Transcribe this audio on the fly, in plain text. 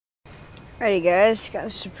Alrighty guys, got a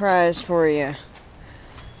surprise for you.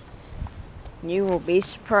 You will be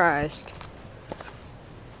surprised.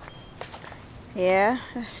 Yeah,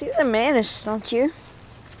 I see the mantis, don't you?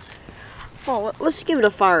 Well, let's give it a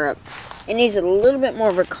fire up. It needs a little bit more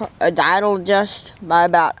of a dial adjust by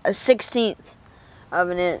about a 1/16 of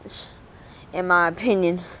an inch, in my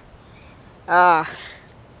opinion. Let's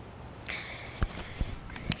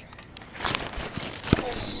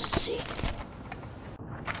just see.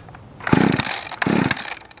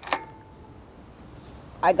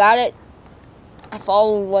 I got it. I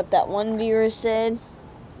followed what that one viewer said.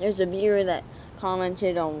 There's a viewer that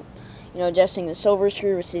commented on, adjusting the silver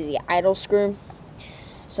screw, which is the idle screw.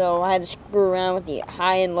 So I had to screw around with the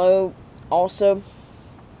high and low also,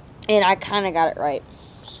 and I kind of got it right.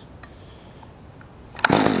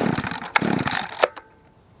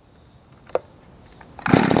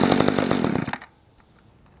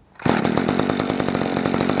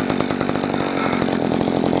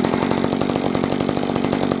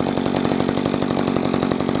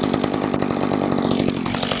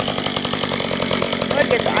 Look,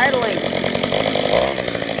 it's idling.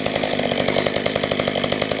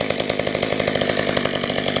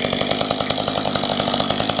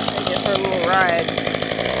 Take it for a little ride.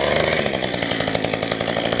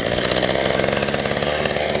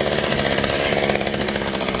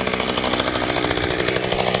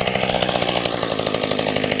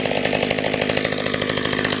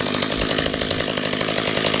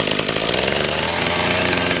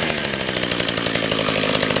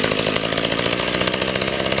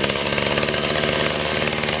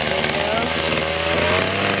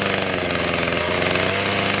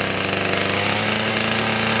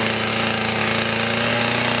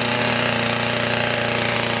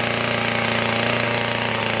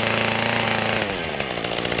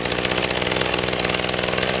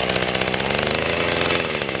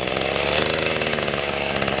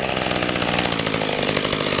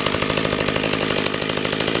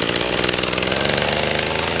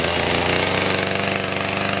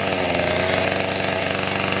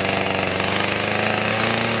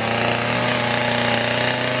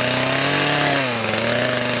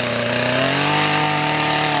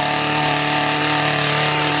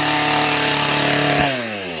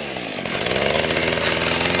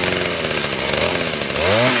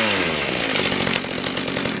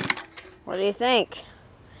 What do you think?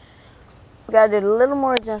 We gotta do a little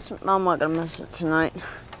more adjustment. I'm not gonna mess it tonight.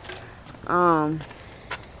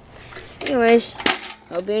 Anyways,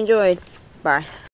 hope you enjoyed. Bye.